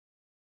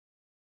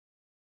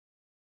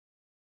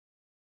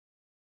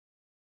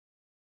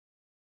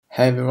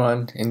Hey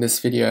everyone, in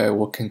this video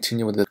we'll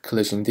continue with the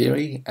collision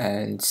theory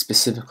and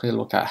specifically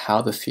look at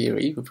how the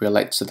theory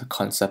relates to the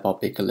concept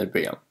of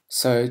equilibrium.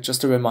 So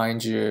just to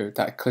remind you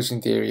that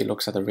collision theory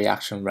looks at the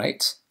reaction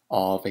rate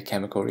of a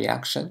chemical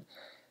reaction,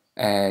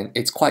 and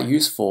it's quite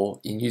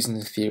useful in using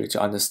the theory to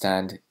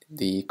understand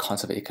the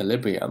concept of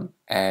equilibrium.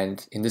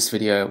 And in this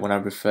video, when I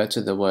refer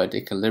to the word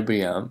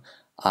equilibrium,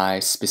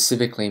 I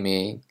specifically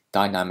mean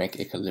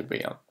dynamic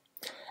equilibrium.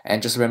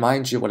 And just to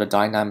remind you what a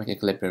dynamic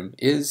equilibrium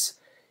is,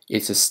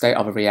 it's a state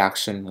of a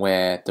reaction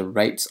where the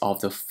rates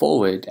of the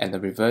forward and the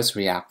reverse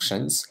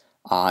reactions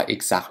are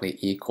exactly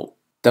equal.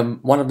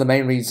 One of the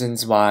main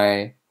reasons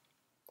why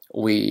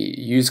we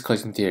use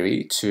collision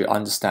theory to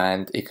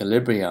understand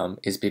equilibrium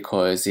is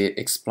because it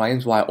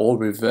explains why all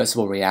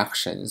reversible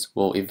reactions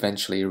will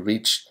eventually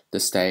reach the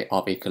state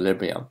of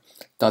equilibrium.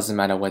 Doesn't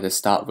matter where they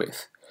start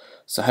with.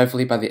 So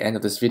hopefully by the end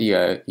of this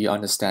video, you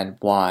understand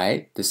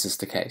why this is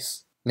the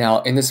case.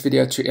 Now, in this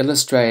video, to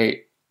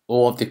illustrate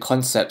all of the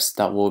concepts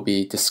that we'll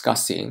be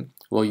discussing,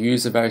 we'll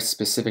use a very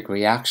specific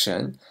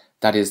reaction,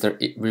 that is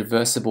the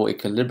reversible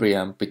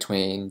equilibrium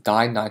between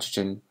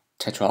dinitrogen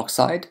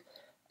tetroxide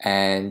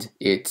and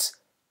its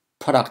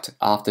product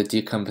after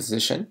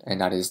decomposition, and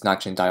that is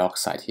nitrogen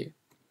dioxide here.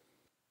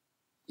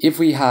 If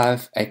we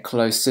have a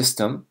closed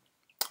system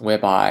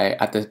whereby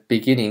at the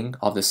beginning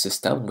of the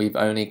system we've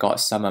only got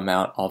some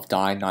amount of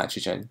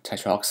dinitrogen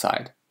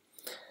tetroxide,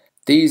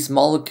 these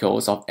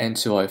molecules of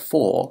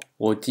N2O4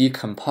 will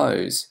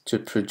decompose to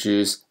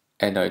produce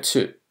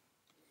NO2.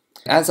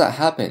 As that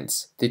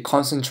happens, the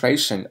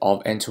concentration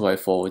of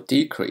N2O4 will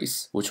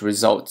decrease, which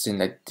results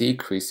in a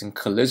decrease in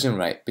collision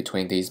rate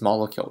between these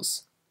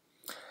molecules.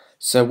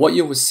 So what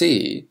you will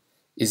see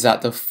is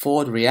that the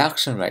forward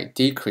reaction rate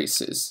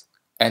decreases,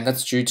 and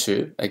that's due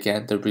to,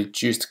 again, the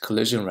reduced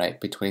collision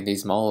rate between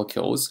these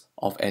molecules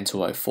of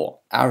N2O4.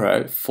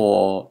 Arrow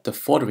for the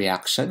forward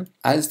reaction,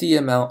 as the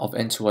amount of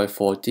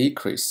N2O4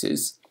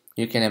 decreases,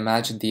 you can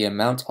imagine the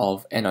amount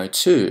of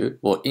NO2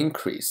 will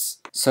increase.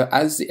 So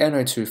as the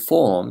NO2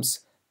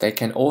 forms, they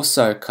can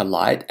also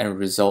collide and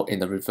result in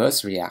the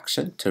reverse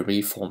reaction to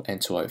reform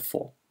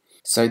N2O4.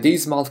 So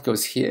these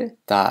molecules here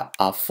that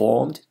are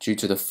formed due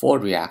to the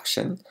forward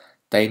reaction,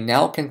 they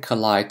now can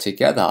collide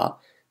together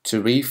to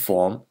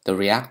reform the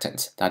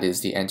reactant, that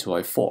is the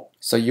N2O4.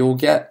 So you'll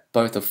get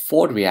both the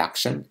forward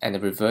reaction and the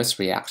reverse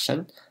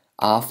reaction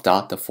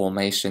after the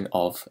formation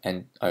of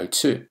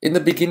NO2. In the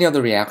beginning of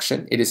the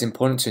reaction, it is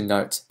important to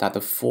note that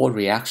the forward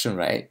reaction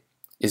rate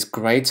is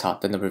greater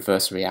than the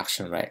reverse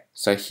reaction rate.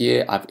 So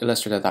here I've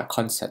illustrated that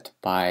concept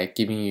by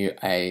giving you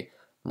a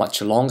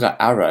much longer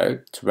arrow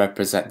to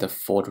represent the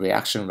forward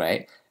reaction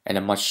rate and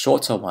a much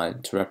shorter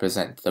one to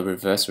represent the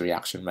reverse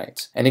reaction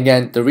rate. And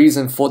again, the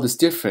reason for this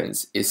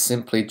difference is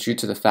simply due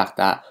to the fact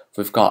that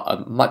we've got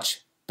a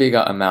much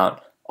bigger amount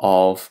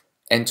of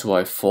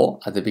N2O4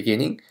 at the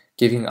beginning,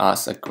 giving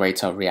us a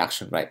greater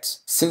reaction rate.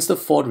 Since the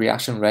forward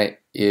reaction rate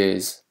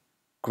is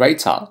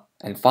greater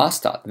and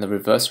faster than the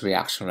reverse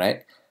reaction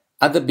rate,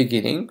 at the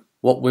beginning,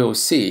 what we'll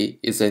see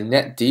is a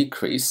net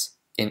decrease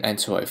in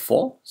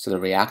N2O4, so the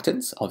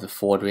reactants of the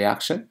forward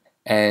reaction,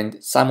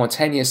 and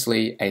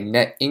simultaneously a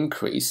net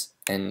increase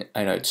in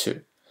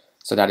NO2.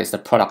 So that is the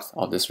product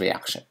of this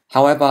reaction.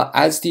 However,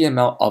 as the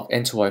amount of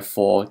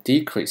N2O4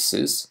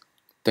 decreases,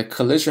 the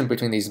collision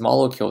between these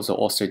molecules will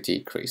also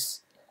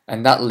decrease,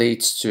 and that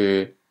leads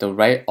to the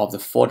rate of the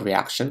forward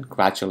reaction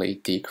gradually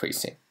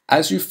decreasing.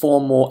 As you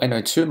form more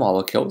NO2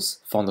 molecules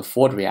from the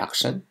forward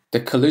reaction,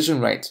 the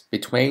collision rate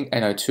between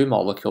NO2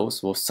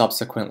 molecules will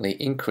subsequently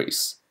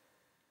increase.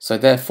 So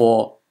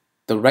therefore,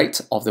 the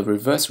rate of the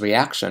reverse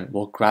reaction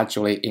will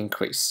gradually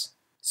increase.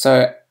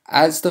 So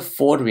as the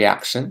forward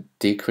reaction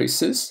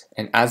decreases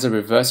and as the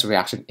reverse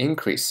reaction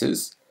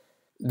increases,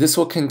 this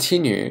will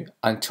continue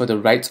until the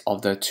rate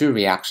of the two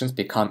reactions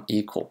become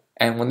equal.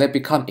 And when they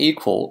become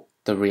equal,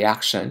 the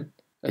reaction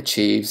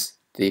achieves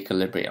the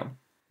equilibrium.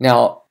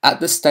 Now, at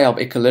this state of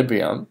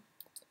equilibrium,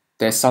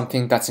 there's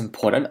something that's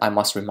important I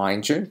must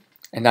remind you,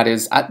 and that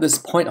is at this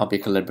point of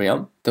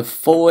equilibrium, the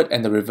forward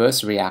and the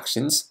reverse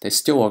reactions, they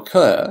still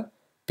occur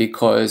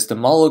because the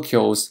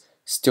molecules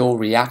still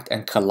react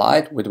and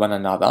collide with one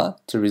another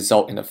to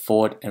result in a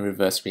forward and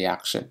reverse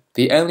reaction.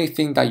 The only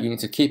thing that you need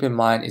to keep in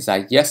mind is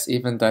that yes,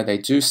 even though they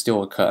do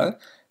still occur,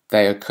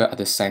 they occur at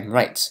the same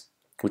rate,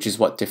 which is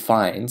what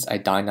defines a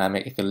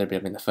dynamic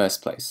equilibrium in the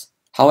first place.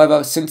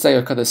 However, since they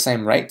occur at the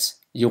same rate,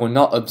 you will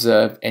not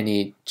observe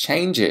any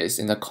changes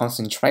in the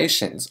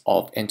concentrations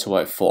of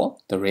N2O4,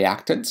 the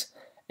reactant,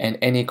 and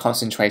any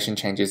concentration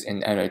changes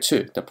in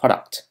NO2, the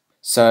product.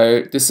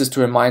 So this is to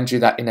remind you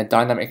that in a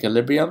dynamic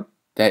equilibrium,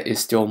 there is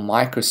still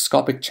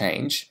microscopic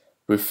change,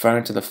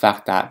 referring to the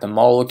fact that the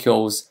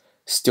molecules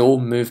still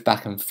move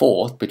back and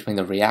forth between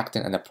the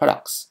reactant and the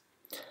products.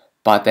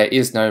 But there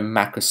is no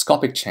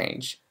macroscopic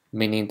change,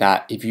 meaning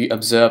that if you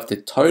observe the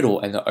total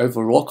and the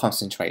overall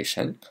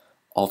concentration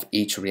of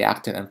each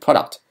reactant and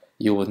product,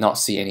 you will not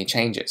see any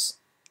changes.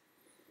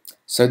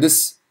 So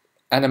this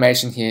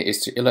animation here is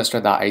to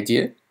illustrate that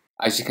idea.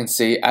 As you can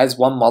see, as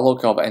one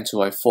molecule of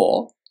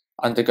N2O4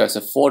 undergoes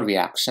a forward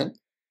reaction,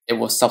 it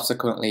will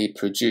subsequently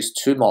produce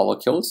 2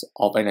 molecules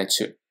of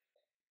NO2.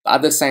 But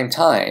at the same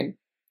time,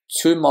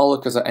 2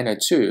 molecules of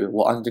NO2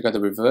 will undergo the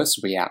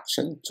reverse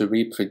reaction to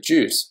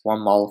reproduce 1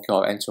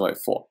 molecule of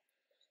N2O4.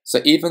 So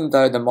even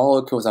though the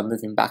molecules are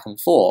moving back and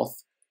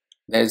forth,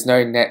 there's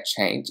no net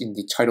change in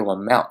the total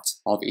amount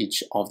of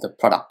each of the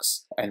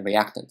products and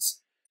reactants.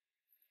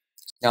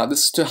 Now,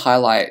 this is to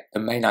highlight the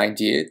main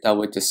idea that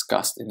we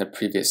discussed in the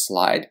previous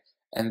slide,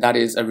 and that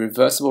is a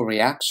reversible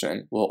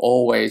reaction will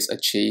always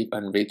achieve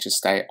and reach a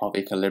state of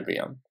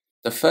equilibrium.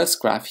 The first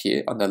graph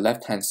here on the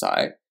left-hand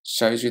side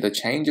shows you the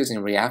changes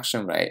in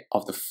reaction rate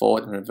of the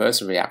forward and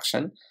reverse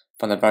reaction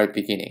from the very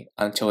beginning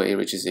until it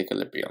reaches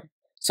equilibrium.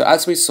 So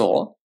as we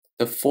saw,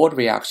 the forward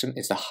reaction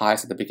is the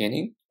highest at the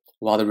beginning,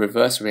 while the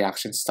reverse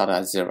reaction started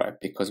at 0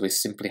 because we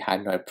simply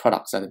had no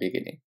products at the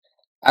beginning.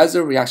 As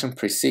the reaction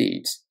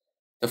proceeds,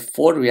 the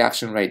forward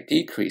reaction rate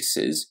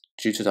decreases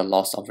due to the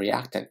loss of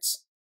reactants,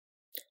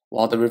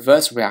 while the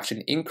reverse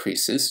reaction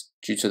increases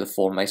due to the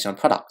formation of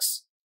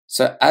products.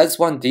 So as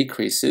one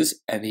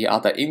decreases and the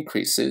other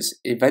increases,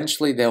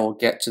 eventually they will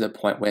get to the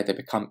point where they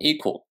become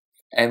equal.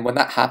 And when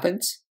that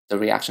happens, the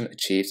reaction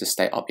achieves a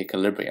state of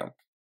equilibrium.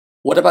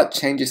 What about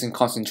changes in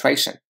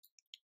concentration?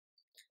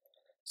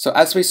 So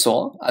as we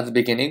saw at the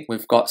beginning,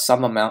 we've got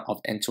some amount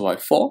of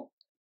N2O4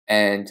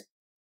 and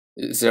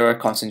 0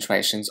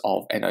 concentrations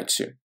of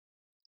NO2.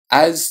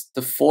 As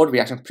the forward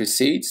reaction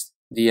proceeds,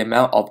 the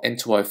amount of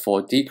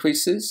N2O4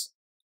 decreases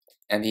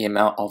and the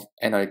amount of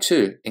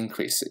NO2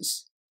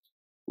 increases.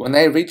 When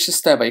they reach a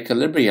state of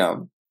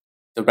equilibrium,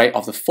 the rate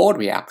of the forward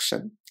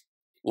reaction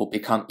will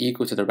become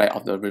equal to the rate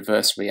of the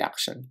reverse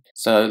reaction.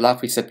 So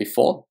like we said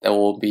before, there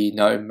will be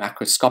no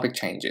macroscopic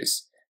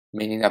changes,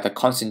 meaning that the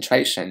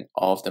concentration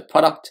of the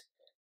product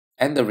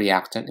and the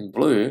reactant in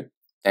blue,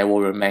 they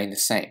will remain the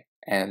same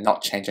and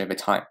not change over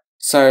time.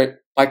 So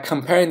by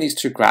comparing these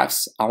two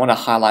graphs, I want to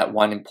highlight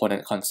one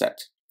important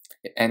concept,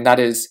 and that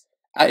is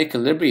at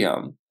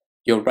equilibrium,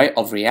 your rate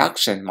of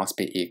reaction must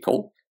be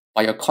equal,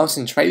 but your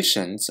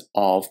concentrations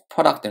of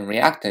product and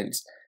reactants,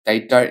 they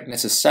don't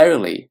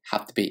necessarily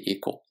have to be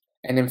equal.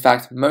 And in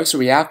fact, most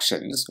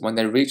reactions, when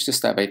they reach the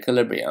state of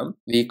equilibrium,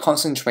 the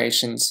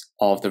concentrations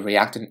of the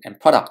reactant and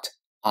product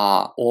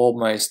are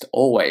almost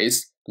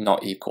always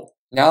not equal.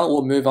 Now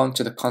we'll move on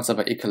to the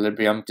concept of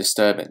equilibrium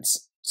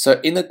disturbance.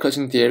 So in the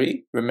collision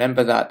theory,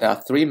 remember that there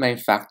are 3 main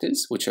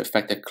factors which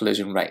affect the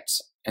collision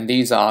rates. And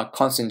these are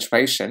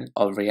concentration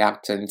of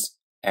reactants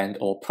and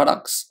or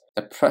products,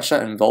 the pressure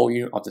and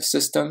volume of the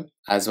system,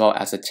 as well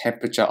as the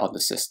temperature of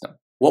the system.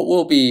 What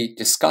we'll be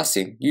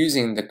discussing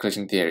using the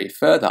collision theory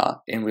further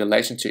in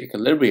relation to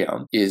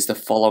equilibrium is the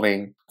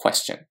following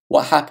question.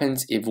 What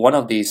happens if one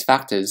of these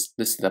factors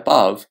listed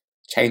above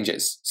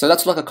changes? So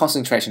let's look at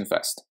concentration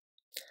first.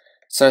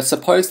 So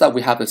suppose that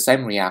we have the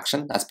same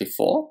reaction as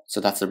before, so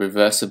that's a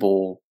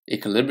reversible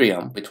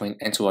equilibrium between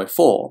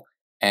N2O4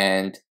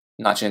 and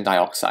nitrogen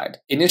dioxide.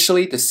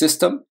 Initially, the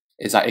system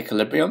is at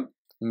equilibrium,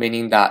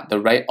 meaning that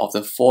the rate of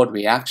the forward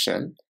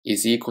reaction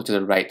is equal to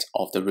the rate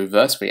of the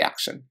reverse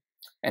reaction.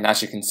 And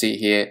as you can see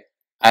here,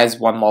 as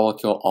 1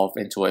 molecule of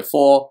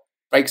N2O4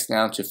 breaks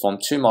down to form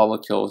 2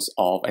 molecules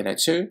of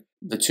NO2,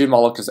 the 2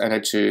 molecules of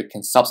NO2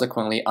 can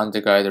subsequently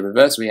undergo the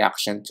reverse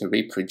reaction to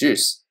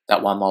reproduce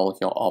that 1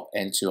 molecule of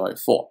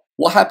N2O4.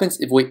 What happens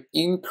if we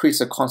increase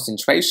the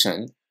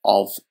concentration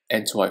of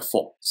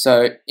N2O4?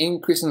 So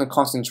increasing the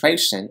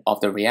concentration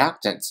of the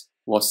reactant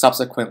will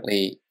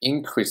subsequently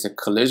increase the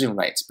collision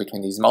rates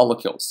between these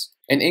molecules.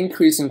 An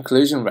increase in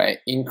collision rate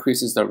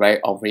increases the rate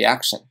of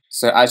reaction.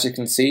 So as you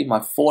can see, my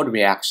forward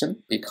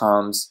reaction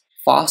becomes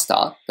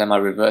faster than my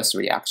reverse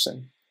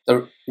reaction.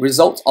 The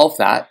result of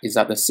that is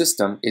that the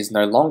system is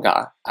no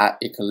longer at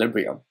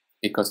equilibrium,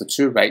 because the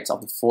 2 rates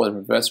of the forward and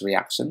reverse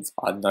reactions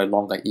are no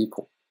longer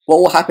equal. What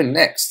will happen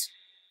next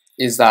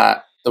is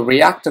that the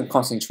reactant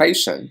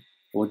concentration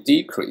will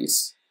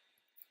decrease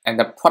and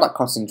the product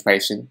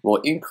concentration will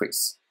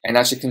increase. And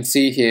as you can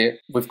see here,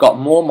 we've got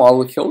more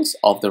molecules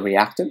of the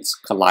reactants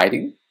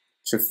colliding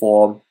to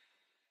form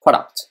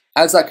product.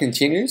 As that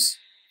continues,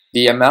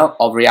 the amount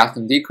of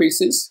reactant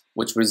decreases,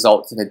 which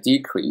results in a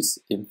decrease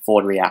in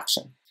forward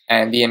reaction.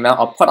 And the amount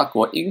of product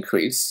will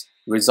increase,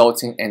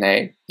 resulting in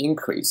an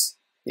increase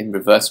in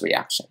reverse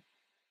reaction.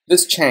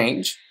 This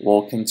change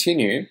will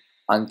continue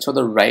until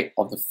the rate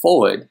of the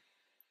forward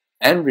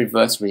and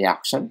reverse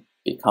reaction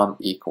become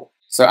equal.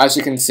 So as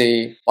you can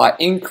see, by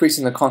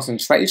increasing the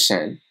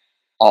concentration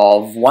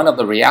of one of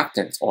the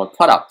reactants or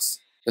products,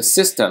 the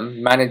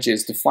system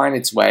manages to find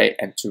its way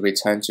and to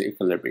return to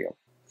equilibrium.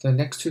 The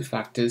next 2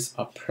 factors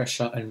are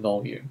pressure and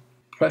volume.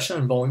 Pressure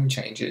and volume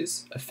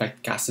changes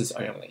affect gases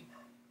only.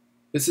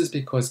 This is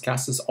because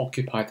gases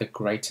occupy the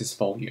greatest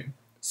volume.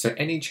 So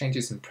any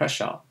changes in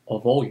pressure or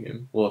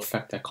volume will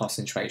affect their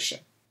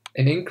concentration.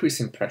 An increase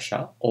in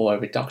pressure or a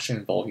reduction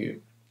in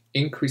volume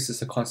increases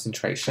the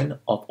concentration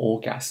of all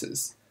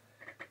gases.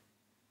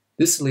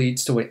 This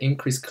leads to an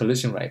increased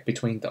collision rate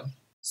between them.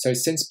 So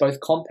since both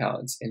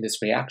compounds in this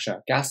reaction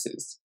are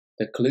gases,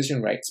 the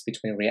collision rates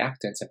between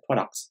reactants and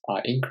products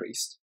are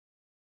increased.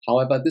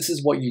 However, this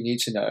is what you need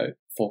to know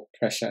for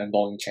pressure and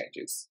volume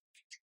changes.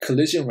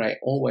 Collision rate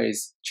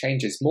always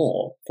changes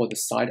more for the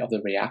side of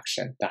the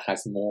reaction that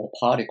has more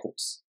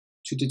particles.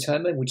 To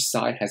determine which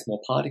side has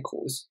more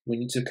particles, we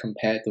need to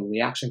compare the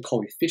reaction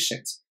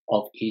coefficient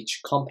of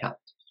each compound.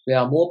 There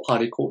are more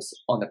particles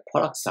on the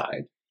product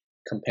side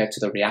compared to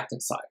the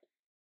reactant side,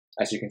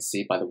 as you can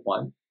see by the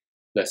 1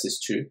 versus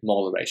 2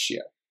 molar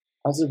ratio.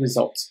 As a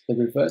result, the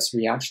reverse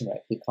reaction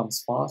rate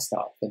becomes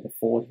faster than the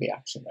forward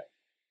reaction rate.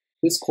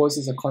 This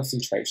causes a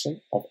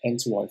concentration of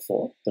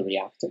N2O4, the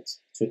reactant,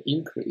 to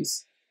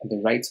increase and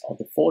the rate of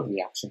the forward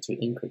reaction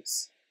to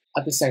increase.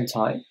 At the same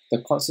time,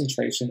 the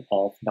concentration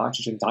of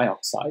nitrogen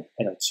dioxide,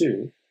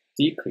 NO2,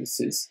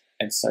 decreases,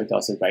 and so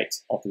does the rate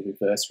of the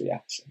reverse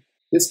reaction.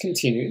 This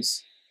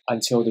continues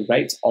until the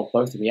rate of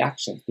both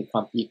reactions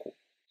become equal.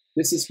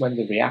 This is when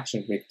the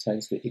reaction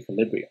returns to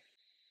equilibrium.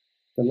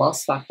 The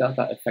last factor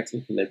that affects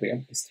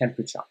equilibrium is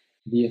temperature.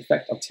 The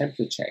effect of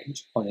temperature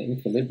change on an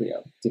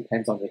equilibrium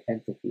depends on the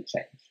enthalpy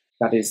change,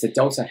 that is, the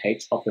delta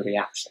H of the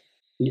reaction.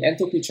 The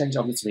enthalpy change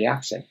of this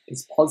reaction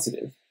is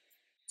positive,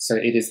 so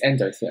it is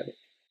endothermic.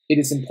 It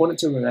is important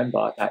to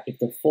remember that if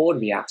the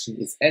forward reaction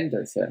is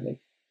endothermic,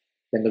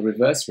 then the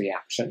reverse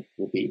reaction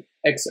will be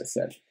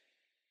exothermic.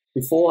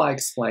 Before I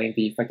explain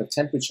the effect of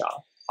temperature,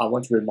 I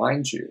want to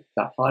remind you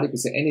that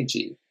particles of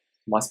energy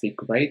must be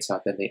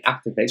greater than the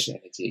activation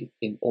energy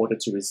in order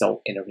to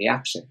result in a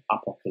reaction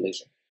upon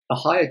collision. A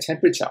higher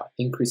temperature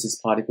increases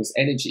particles'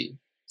 energy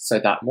so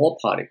that more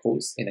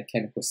particles in a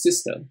chemical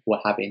system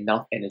will have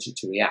enough energy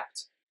to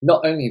react.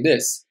 Not only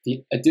this,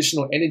 the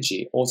additional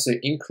energy also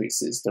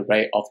increases the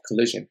rate of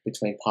collision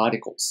between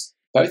particles.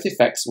 Both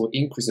effects will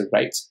increase the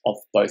rate of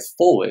both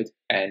forward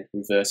and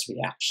reverse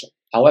reaction.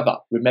 However,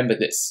 remember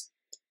this.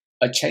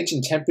 A change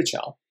in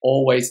temperature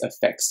always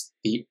affects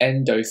the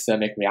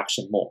endothermic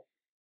reaction more.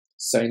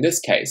 So in this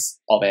case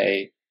of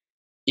an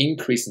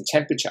increase in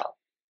temperature,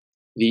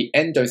 the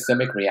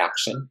endothermic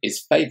reaction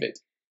is favored.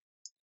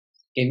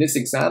 In this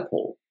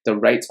example, the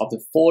rate of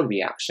the forward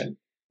reaction,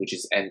 which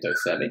is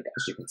endothermic,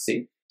 as you can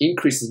see,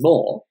 increases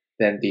more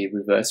than the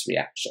reverse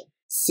reaction.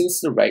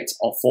 Since the rate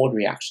of forward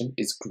reaction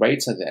is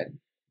greater than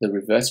the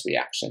reverse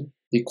reaction,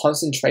 the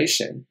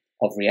concentration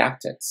of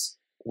reactants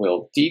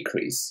will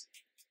decrease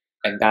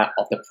and that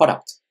of the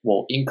product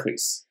will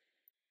increase.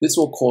 This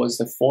will cause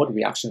the forward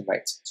reaction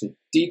rate to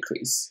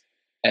decrease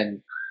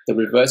and the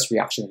reverse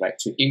reaction rate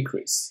to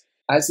increase.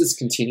 As this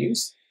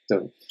continues,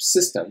 the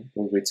system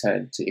will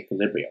return to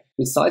equilibrium.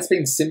 Besides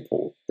being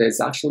simple, there's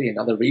actually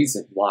another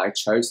reason why I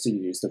chose to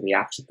use the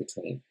reaction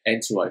between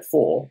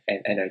N2O4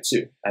 and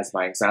NO2 as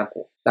my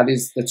example. That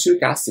is, the two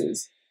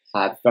gases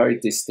have very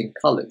distinct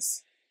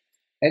colors.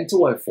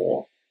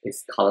 N2O4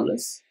 is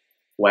colorless,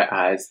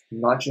 whereas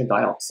nitrogen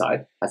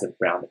dioxide has a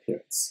brown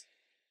appearance.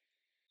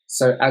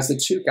 So as the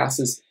two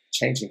gases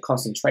change in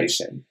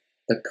concentration,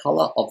 the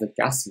color of the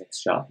gas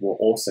mixture will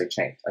also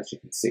change, as you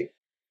can see.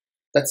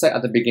 Let's say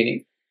at the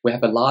beginning, we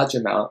have a large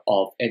amount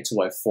of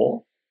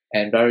N2O4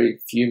 and very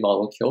few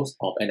molecules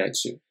of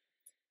NO2.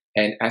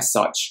 And as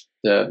such,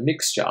 the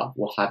mixture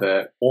will have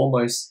an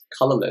almost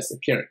colorless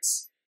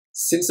appearance.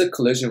 Since the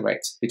collision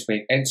rate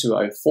between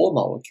N2O4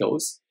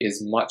 molecules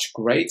is much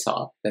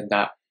greater than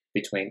that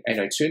between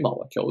NO2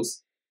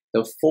 molecules,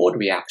 the forward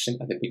reaction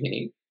at the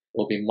beginning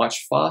will be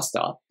much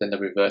faster than the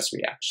reverse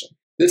reaction.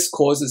 This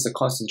causes the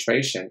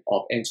concentration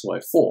of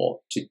N2O4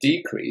 to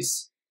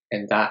decrease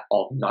and that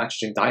of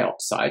nitrogen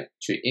dioxide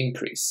to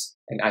increase.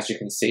 And as you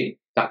can see,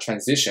 that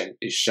transition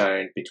is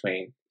shown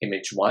between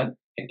image 1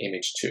 and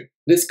image 2.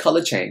 This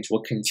color change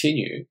will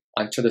continue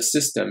until the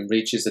system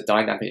reaches a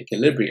dynamic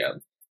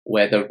equilibrium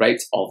where the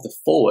rate of the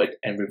forward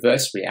and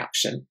reverse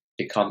reaction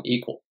become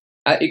equal.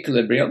 At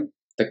equilibrium,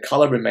 the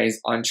color remains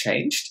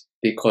unchanged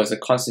because the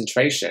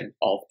concentration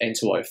of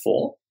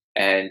N2O4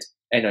 and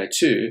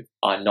NO2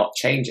 are not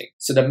changing.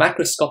 So the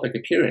macroscopic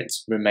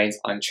appearance remains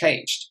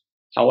unchanged.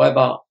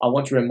 However, I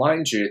want to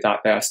remind you that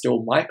there are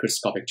still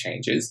microscopic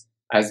changes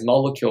as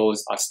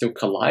molecules are still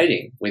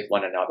colliding with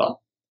one another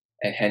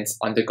and hence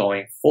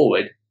undergoing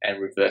forward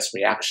and reverse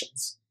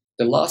reactions.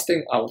 The last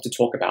thing I want to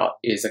talk about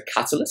is a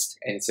catalyst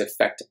and its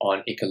effect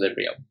on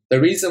equilibrium. The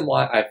reason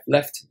why I've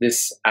left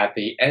this at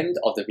the end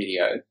of the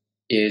video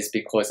is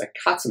because a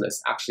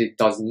catalyst actually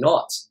does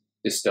not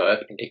disturb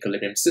an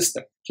equilibrium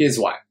system. Here's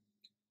why.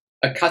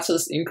 A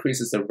catalyst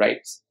increases the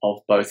rate of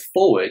both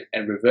forward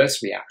and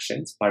reverse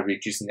reactions by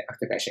reducing the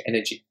activation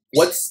energy.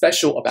 What's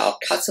special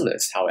about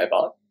catalyst,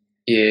 however,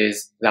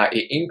 is that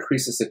it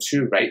increases the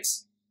two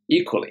rates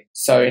equally.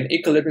 So an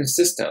equilibrium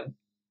system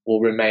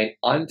will remain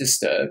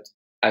undisturbed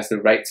as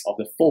the rates of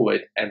the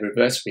forward and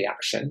reverse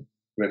reaction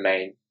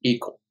remain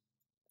equal.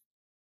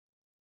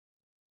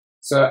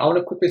 So I want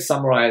to quickly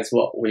summarize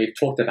what we've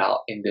talked about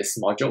in this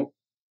module.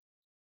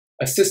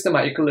 A system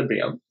at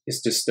equilibrium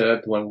is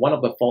disturbed when one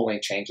of the following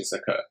changes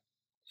occur.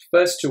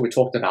 First two we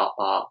talked about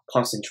are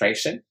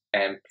concentration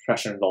and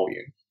pressure and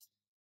volume.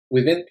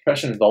 Within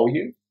pressure and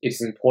volume, it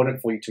is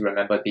important for you to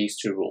remember these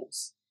two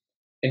rules.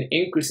 An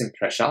increase in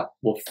pressure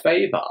will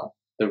favor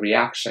the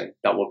reaction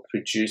that will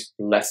produce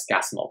less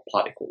gas mole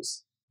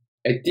particles.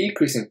 A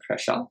decrease in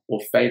pressure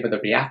will favor the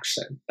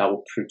reaction that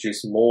will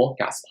produce more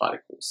gas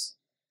particles.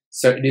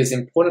 So it is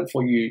important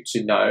for you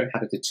to know how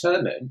to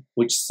determine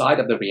which side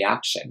of the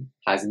reaction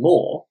has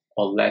more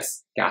or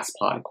less gas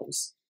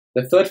particles.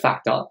 The third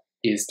factor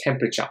is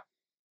temperature.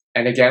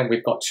 And again,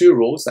 we've got two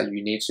rules that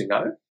you need to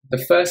know.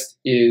 The first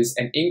is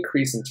an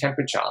increase in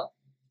temperature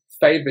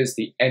favors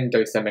the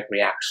endothermic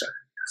reaction.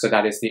 So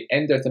that is, the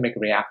endothermic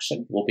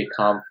reaction will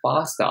become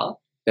faster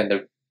than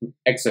the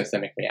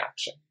exothermic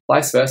reaction.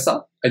 Vice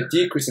versa, a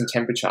decrease in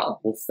temperature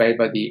will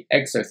favor the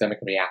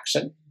exothermic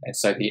reaction, and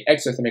so the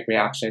exothermic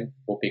reaction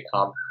will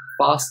become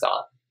faster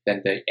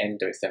than the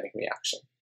endothermic reaction.